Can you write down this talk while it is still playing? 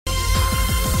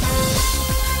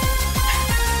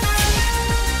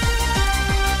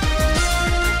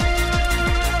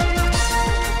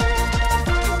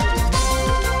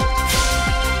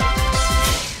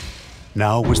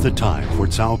Now was the time for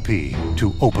Cao Pi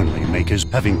to openly make his...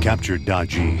 Having captured Da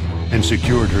Ji and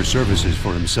secured her services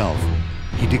for himself,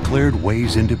 he declared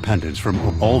Wei's independence from...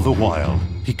 All the while,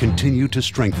 he continued to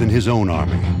strengthen his own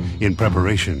army in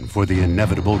preparation for the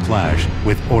inevitable clash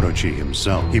with Orochi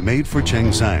himself. He made for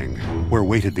Chengsang, where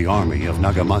waited the army of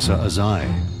Nagamasa Azai.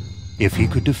 If he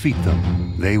could defeat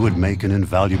them, they would make an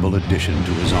invaluable addition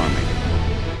to his army.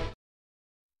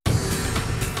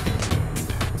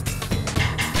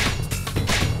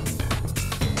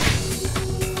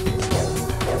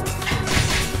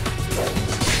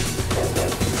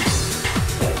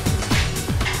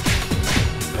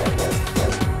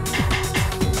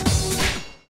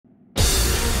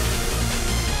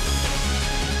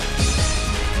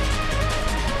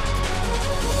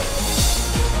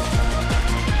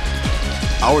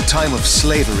 Our time of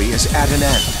slavery is at an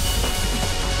end.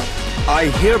 I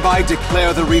hereby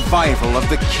declare the revival of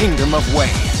the Kingdom of Wei.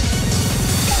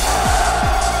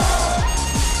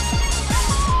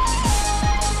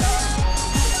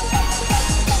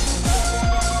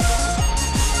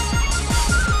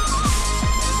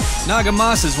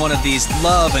 Nagamasa's one of these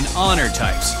love and honor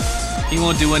types. He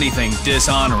won't do anything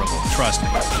dishonorable, trust me.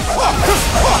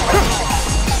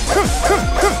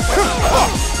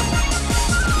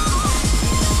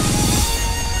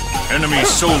 Enemy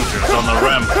soldiers on the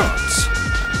ramparts.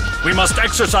 We must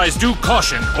exercise due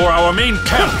caution, or our main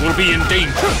camp will be in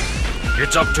danger.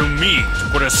 It's up to me to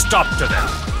put a stop to them.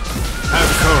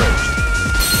 Have courage.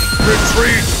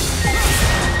 Retreat!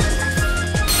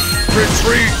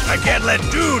 Retreat! I can't let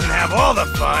Dude have all the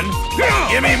fun.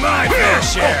 Give me my fair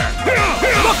share.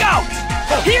 Look out!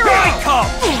 Here I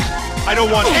come! I don't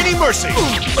want any mercy.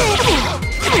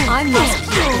 I must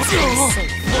keep this place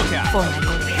safe for my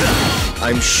lord.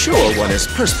 I'm sure one as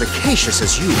perspicacious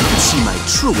as you can see my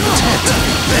true intent,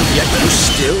 and yet you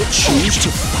still choose to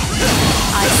follow.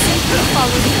 I simply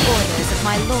follow the orders of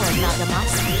my lord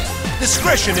Nagamasa.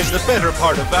 Discretion is the better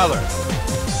part of valor.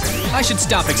 I should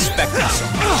stop expecting so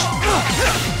much.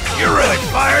 You're really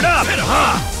fired up,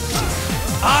 huh?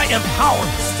 I am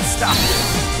powerless to stop you.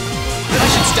 I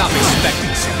should stop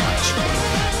expecting so much.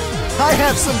 I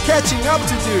have some catching up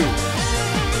to do.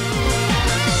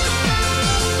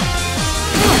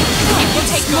 It will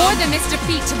take more than this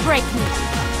defeat to break me.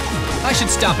 I should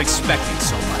stop expecting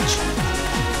so much.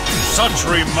 Such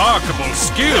remarkable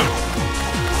skill!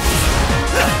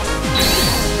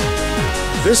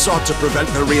 This ought to prevent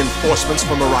the reinforcements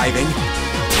from arriving.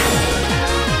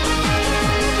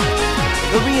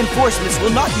 The reinforcements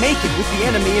will not make it with the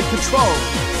enemy in control.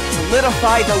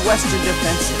 Solidify the western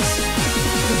defenses.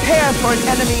 Prepare for an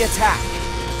enemy attack.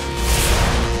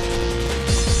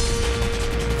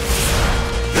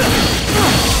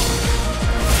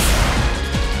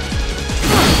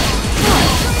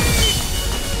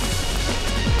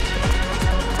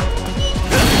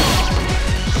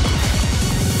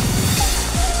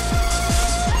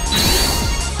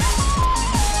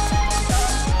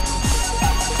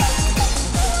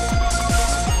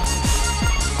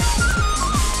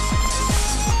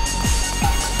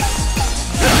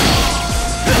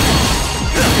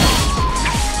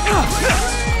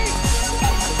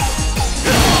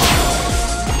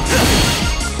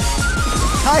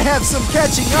 I have some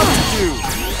catching up to do.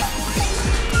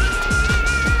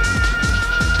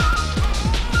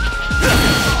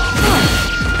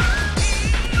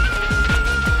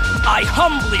 I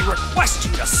humbly request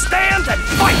you to stand and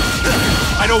fight!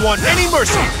 I don't want any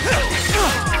mercy.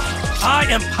 I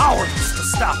am powerless to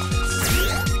stop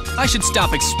this. I should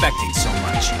stop expecting so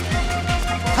much.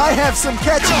 I have some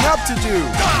catching up to do.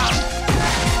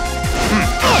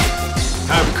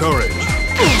 Have courage.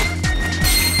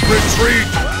 Retreat!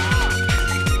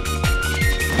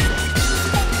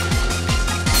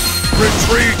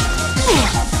 Retreat!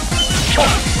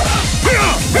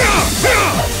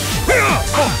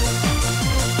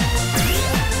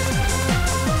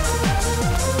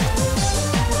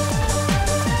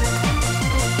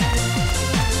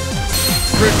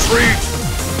 Retreat!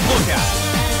 Look out!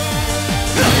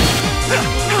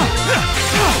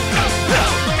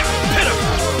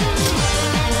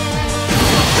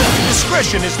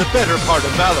 Discretion is the better part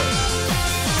of valor.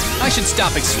 I should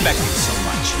stop expecting so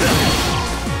much.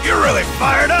 You're really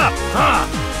fired up, huh?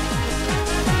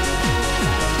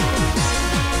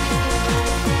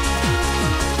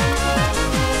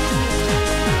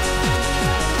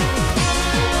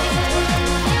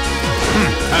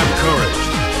 Have courage.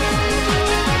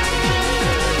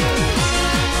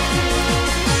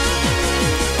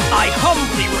 I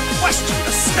humbly request you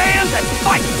to stand and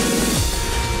fight!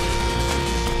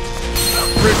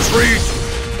 Retreat!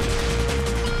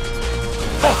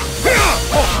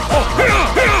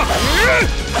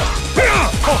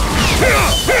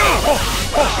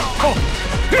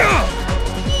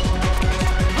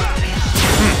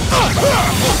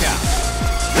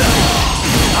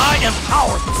 I am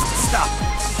powerless to stop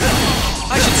this.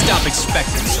 I should stop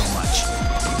expecting so much.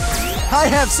 I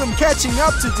have some catching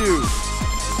up to do.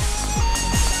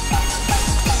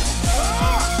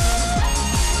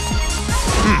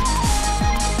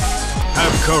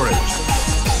 Have courage.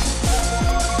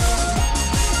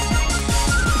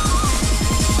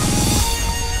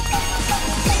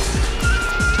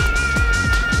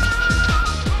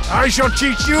 I shall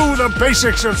teach you the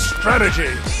basics of strategy.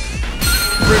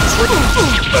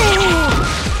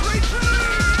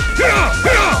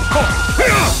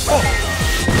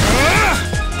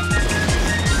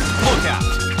 Look out!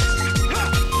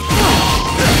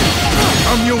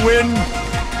 Some you win,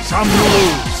 some you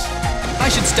lose. I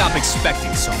should stop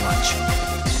expecting so much.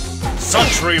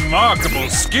 Such remarkable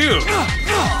skill!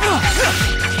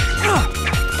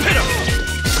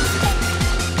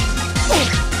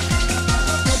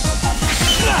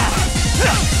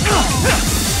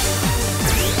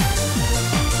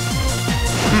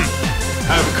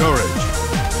 Have courage.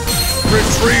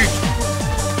 Retreat!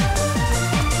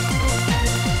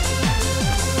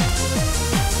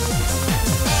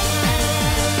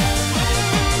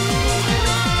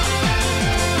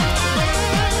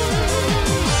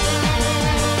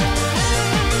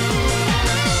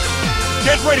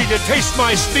 Get ready to taste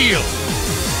my steel!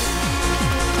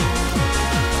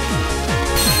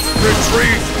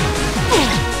 Retreat!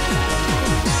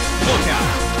 Look out!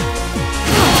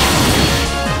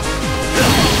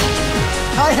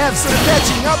 I have some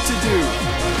catching up to do.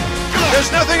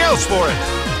 There's nothing else for it!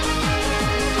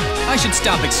 I should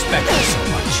stop expecting so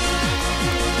much.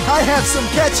 I have some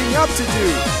catching up to do.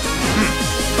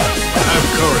 Have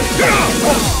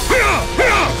courage.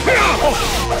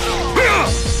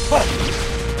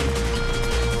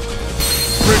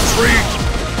 Retreat!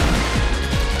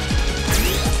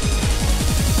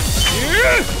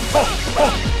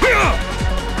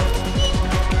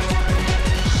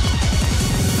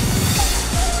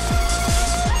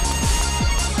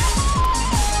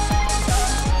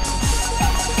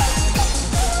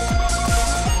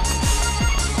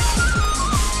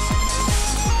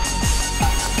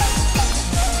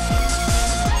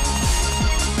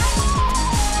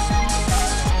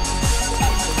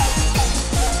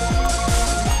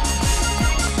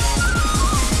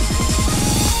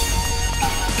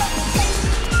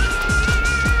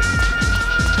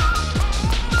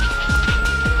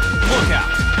 Look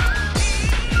out!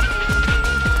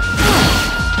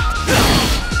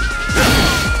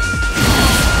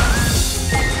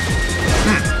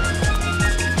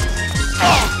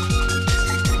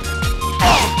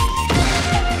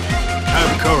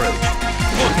 Have courage.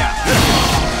 Look out!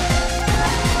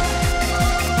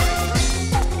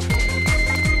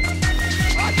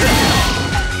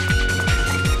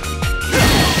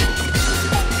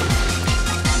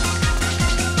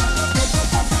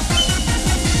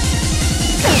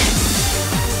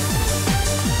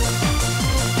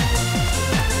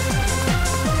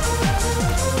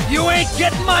 You ain't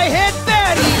getting my head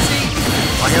that easy!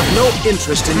 I have no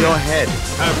interest in your head.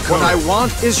 Have What I courage.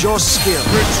 want is your skill.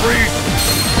 Retreat!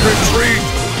 Retreat!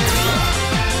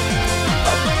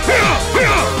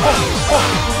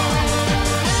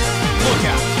 Look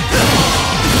out!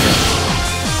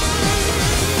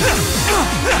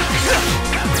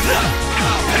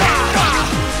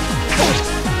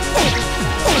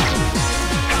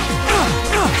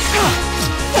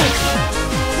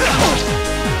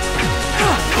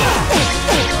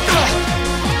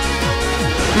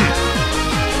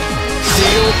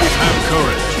 Have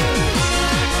courage.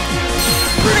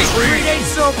 Retreat ain't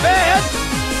so bad!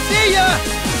 See ya!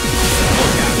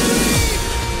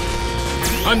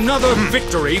 Another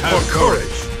victory for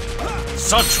courage.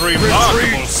 Such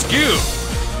remarkable skill.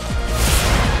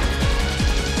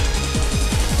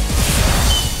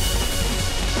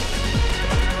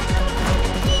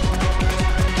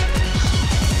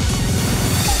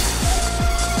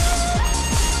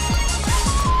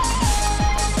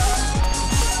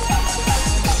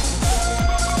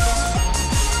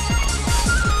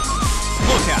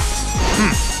 Look out!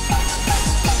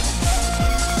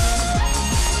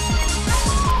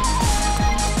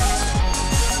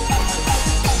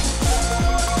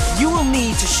 You will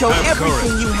need to show Have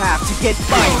everything courage. you have to get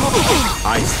by.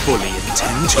 I fully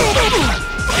intend to.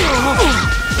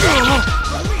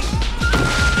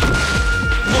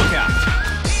 Look out!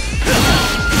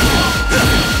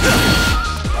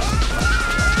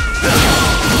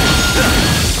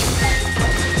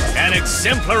 An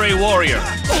exemplary warrior.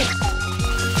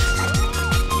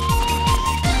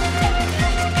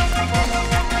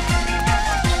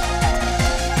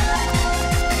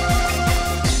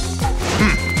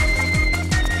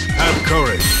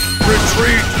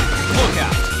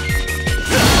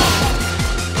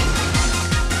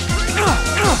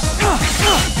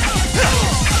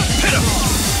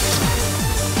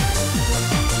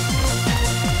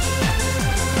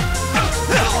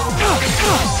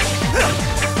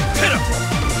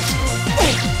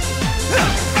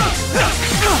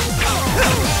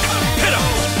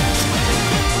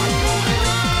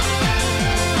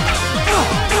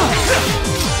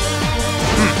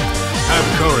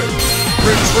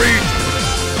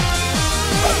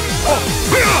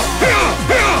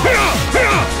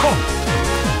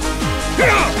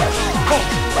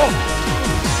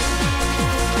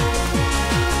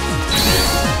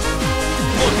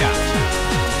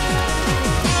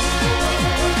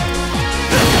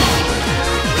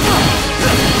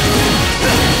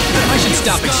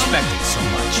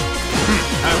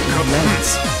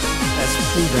 lens has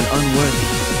proven unworthy.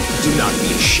 Do not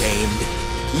be ashamed.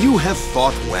 You have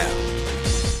fought well.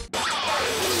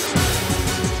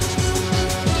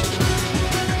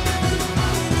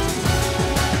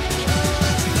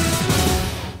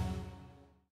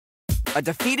 A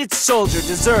defeated soldier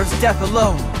deserves death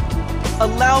alone.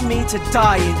 Allow me to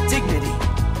die in dignity.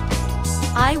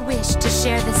 I wish to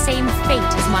share the same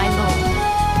fate as my lord.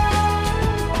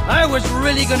 I was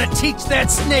really gonna teach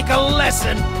that snake a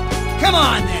lesson. Come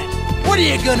on then. What are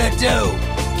you gonna do?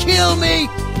 Kill me?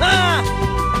 Huh?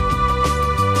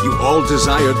 You all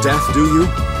desire death, do you?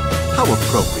 How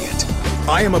appropriate.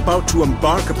 I am about to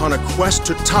embark upon a quest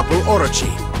to topple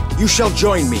Orochi. You shall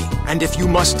join me, and if you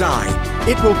must die,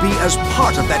 it will be as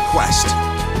part of that quest.